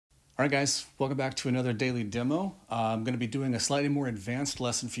All right, guys, welcome back to another daily demo. I'm going to be doing a slightly more advanced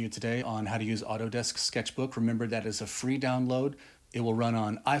lesson for you today on how to use Autodesk Sketchbook. Remember, that is a free download. It will run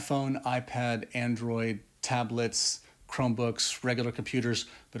on iPhone, iPad, Android, tablets, Chromebooks, regular computers,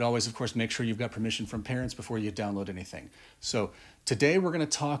 but always, of course, make sure you've got permission from parents before you download anything. So today we're going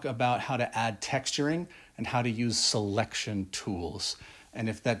to talk about how to add texturing and how to use selection tools. And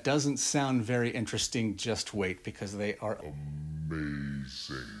if that doesn't sound very interesting, just wait, because they are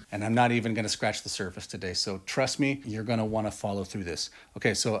amazing. And I'm not even going to scratch the surface today. So trust me, you're going to want to follow through this.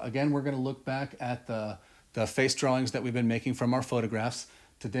 Okay, so again, we're going to look back at the face drawings that we've been making from our photographs.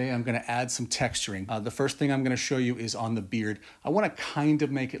 Today, I'm going to add some texturing. The first thing I'm going to show you is on the beard. I want to kind of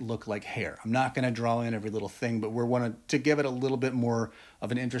make it look like hair. I'm not going to draw in every little thing, but we want to give it a little bit more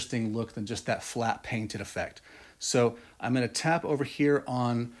of an interesting look than just that flat painted effect. So I'm going to tap over here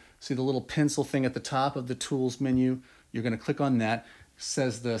on, see the little pencil thing at the top of the tools menu? You're going to click on that. It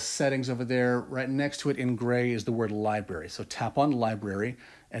says the settings over there. Right next to it in gray is the word library. So tap on library,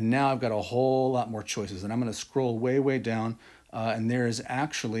 and now I've got a whole lot more choices. And I'm going to scroll way, way down, and there is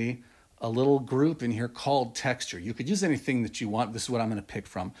actually a little group in here called texture. You could use anything that you want. This is what I'm going to pick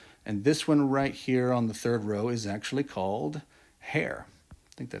from. And this one right here on the third row is actually called hair.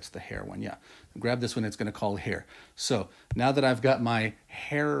 I think that's the hair one, yeah. Grab this one, it's going to call hair. So now that I've got my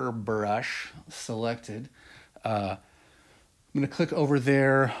hair brush selected, I'm going to click over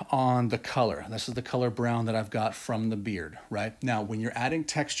there on the color. This is the color brown that I've got from the beard, right? Now, when you're adding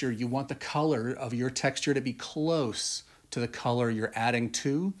texture, you want the color of your texture to be close to the color you're adding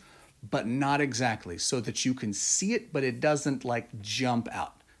to, but not exactly, so that you can see it, but it doesn't like jump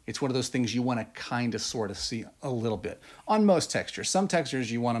out. It's one of those things you want to kind of sort of see a little bit. On most textures, some textures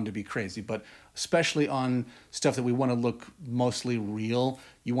you want them to be crazy, but especially on stuff that we want to look mostly real,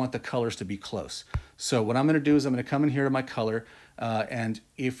 you want the colors to be close. So what I'm going to do is I'm going to come in here to my color, and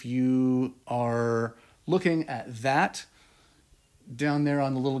if you are looking at that, down there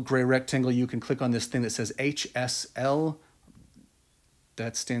on the little gray rectangle, you can click on this thing that says HSL.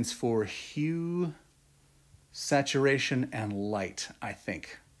 That stands for hue, saturation, and light, I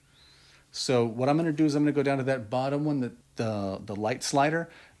think. So what I'm going to do is I'm going to go down to that bottom one, the light slider,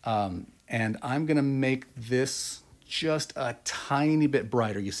 and I'm going to make this just a tiny bit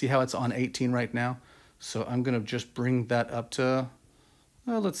brighter. You see how it's on 18 right now? So I'm going to just bring that up to,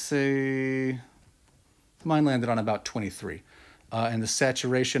 well, let's say, mine landed on about 23. And the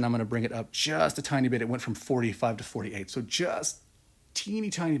saturation, I'm going to bring it up just a tiny bit. It went from 45 to 48, so just teeny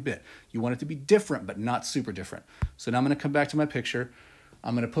tiny bit. You want it to be different, but not super different. So now I'm going to come back to my picture.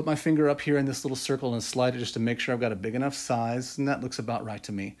 I'm going to put my finger up here in this little circle and slide it just to make sure I've got a big enough size, and that looks about right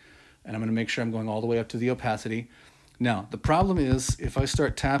to me. And I'm going to make sure I'm going all the way up to the opacity. Now, the problem is if I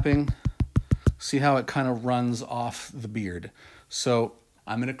start tapping, see how it kind of runs off the beard. So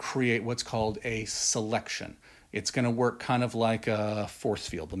I'm going to create what's called a selection. It's going to work kind of like a force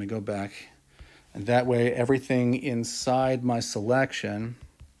field. Let me go back. And that way, everything inside my selection,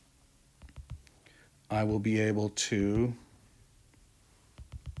 I will be able to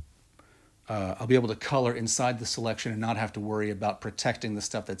I'll be able to color inside the selection and not have to worry about protecting the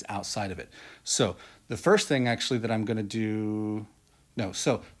stuff that's outside of it. So the first thing actually that I'm going to do,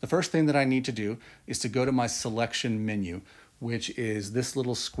 so the first thing that I need to do is to go to my selection menu, which is this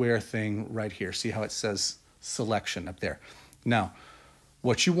little square thing right here. See how it says selection up there. Now,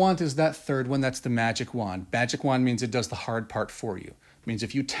 what you want is that third one, that's the magic wand. Magic wand means it does the hard part for you. It means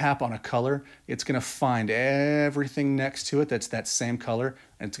if you tap on a color, it's going to find everything next to it that's that same color,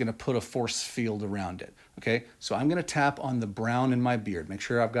 and it's going to put a force field around it. Okay, so I'm going to tap on the brown in my beard. Make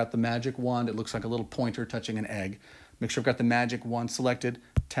sure I've got the magic wand. It looks like a little pointer touching an egg. Make sure I've got the magic wand selected.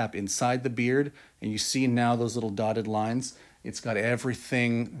 Tap inside the beard, and you see now those little dotted lines. It's got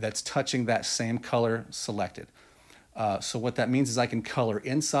everything that's touching that same color selected. So what that means is I can color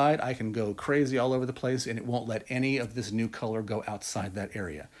inside, I can go crazy all over the place, and it won't let any of this new color go outside that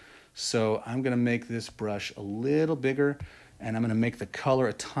area. So I'm going to make this brush a little bigger, and I'm going to make the color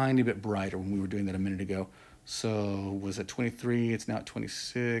a tiny bit brighter when we were doing that a minute ago. So was it 23? It's now at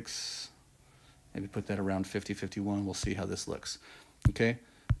 26. Maybe put that around 50, 51. We'll see how this looks. Okay,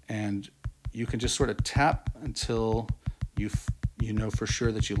 and you can just sort of tap until you know for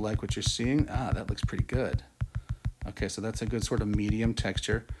sure that you like what you're seeing. Ah, that looks pretty good. Okay, so that's a good sort of medium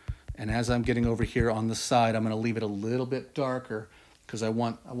texture. And as I'm getting over here on the side, I'm going to leave it a little bit darker because I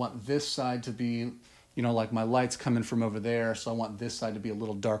want this side to be, you know, like my light's coming from over there, so I want this side to be a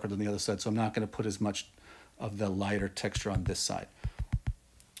little darker than the other side, so I'm not going to put as much of the lighter texture on this side.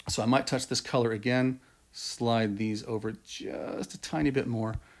 So I might touch this color again, slide these over just a tiny bit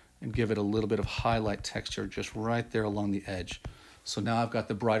more, and give it a little bit of highlight texture just right there along the edge. So now I've got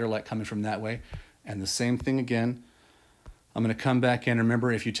the brighter light coming from that way. And the same thing again. I'm going to come back in.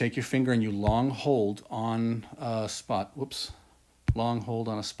 Remember, if you take your finger and you long hold on a spot, whoops, long hold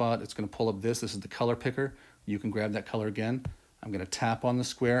on a spot, it's going to pull up this. This is the color picker. You can grab that color again. I'm going to tap on the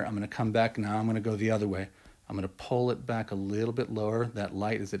square. I'm going to come back. Now I'm going to go the other way. I'm going to pull it back a little bit lower. That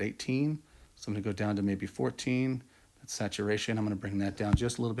light is at 18. So I'm going to go down to maybe 14. That's saturation. I'm going to bring that down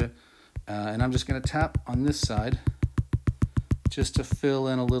just a little bit. And I'm just going to tap on this side just to fill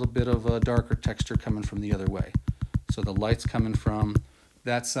in a little bit of a darker texture coming from the other way. So the light's coming from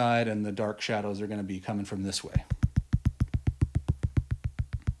that side and the dark shadows are going to be coming from this way.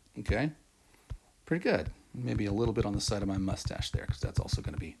 Okay, pretty good. Maybe a little bit on the side of my mustache there because that's also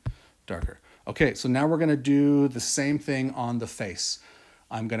going to be darker. Okay, so now we're going to do the same thing on the face.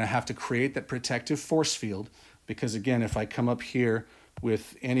 I'm going to have to create that protective force field because, again, if I come up here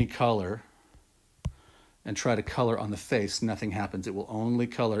with any color and try to color on the face, nothing happens. It will only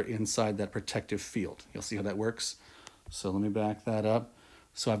color inside that protective field. You'll see how that works. So let me back that up.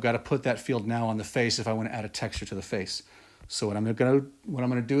 So I've got to put that field now on the face if I want to add a texture to the face. So what I'm going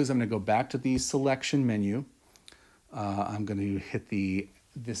to do is I'm going to go back to the selection menu. I'm going to hit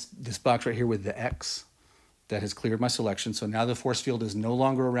this box right here with the X. That has cleared my selection. So now the force field is no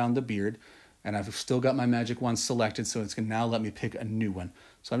longer around the beard, and I've still got my magic wand selected, so it's going to now let me pick a new one.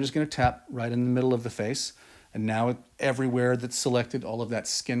 So I'm just going to tap right in the middle of the face, and now everywhere that's selected, all of that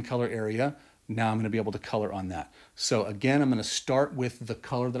skin color area, now I'm going to be able to color on that. So again, I'm going to start with the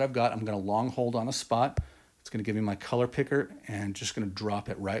color that I've got. I'm going to long hold on a spot. It's going to give me my color picker, and just going to drop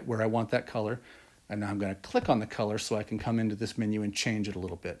it right where I want that color. And now I'm going to click on the color so I can come into this menu and change it a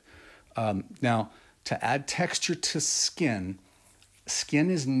little bit. Now, to add texture to skin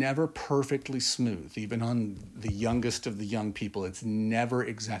is never perfectly smooth. Even on the youngest of the young people, it's never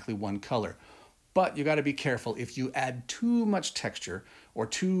exactly one color. But you got to be careful. If you add too much texture or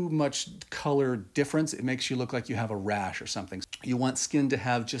too much color difference, it makes you look like you have a rash or something. You want skin to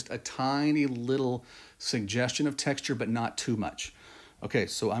have just a tiny little suggestion of texture, but not too much. Okay,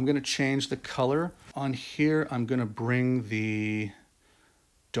 so I'm going to change the color. On here, I'm going to bring the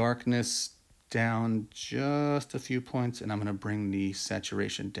darkness down just a few points, and I'm going to bring the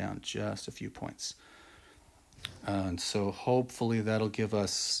saturation down just a few points. And so hopefully that'll give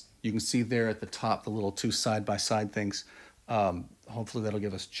us, you can see there at the top, the little two side-by-side things. Hopefully that'll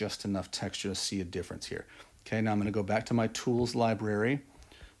give us just enough texture to see a difference here. Okay, now I'm going to go back to my tools library.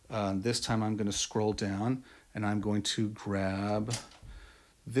 This time I'm going to scroll down, and I'm going to grab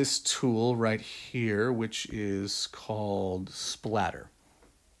this tool right here, which is called Splatter.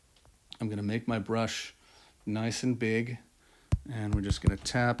 I'm going to make my brush nice and big, and we're just going to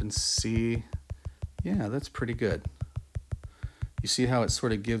tap and see. Yeah, that's pretty good. You see how it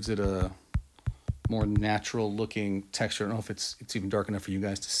sort of gives it a more natural looking texture. I don't know if it's even dark enough for you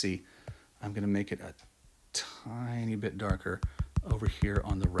guys to see. I'm going to make it a tiny bit darker over here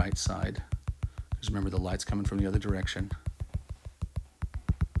on the right side. Because remember, the light's coming from the other direction.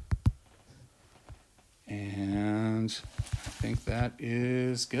 And I think that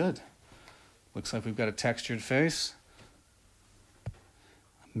is good. Looks like we've got a textured face.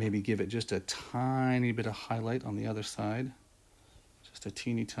 Maybe give it just a tiny bit of highlight on the other side. Just a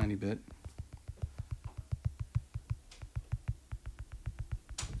teeny tiny bit.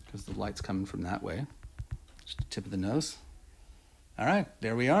 Because the light's coming from that way. Just the tip of the nose. All right,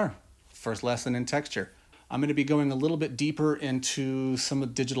 there we are. First lesson in texture. I'm going to be going a little bit deeper into some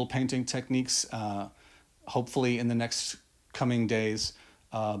of digital painting techniques, hopefully in the next coming days.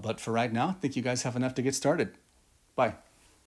 But for right now, I think you guys have enough to get started. Bye.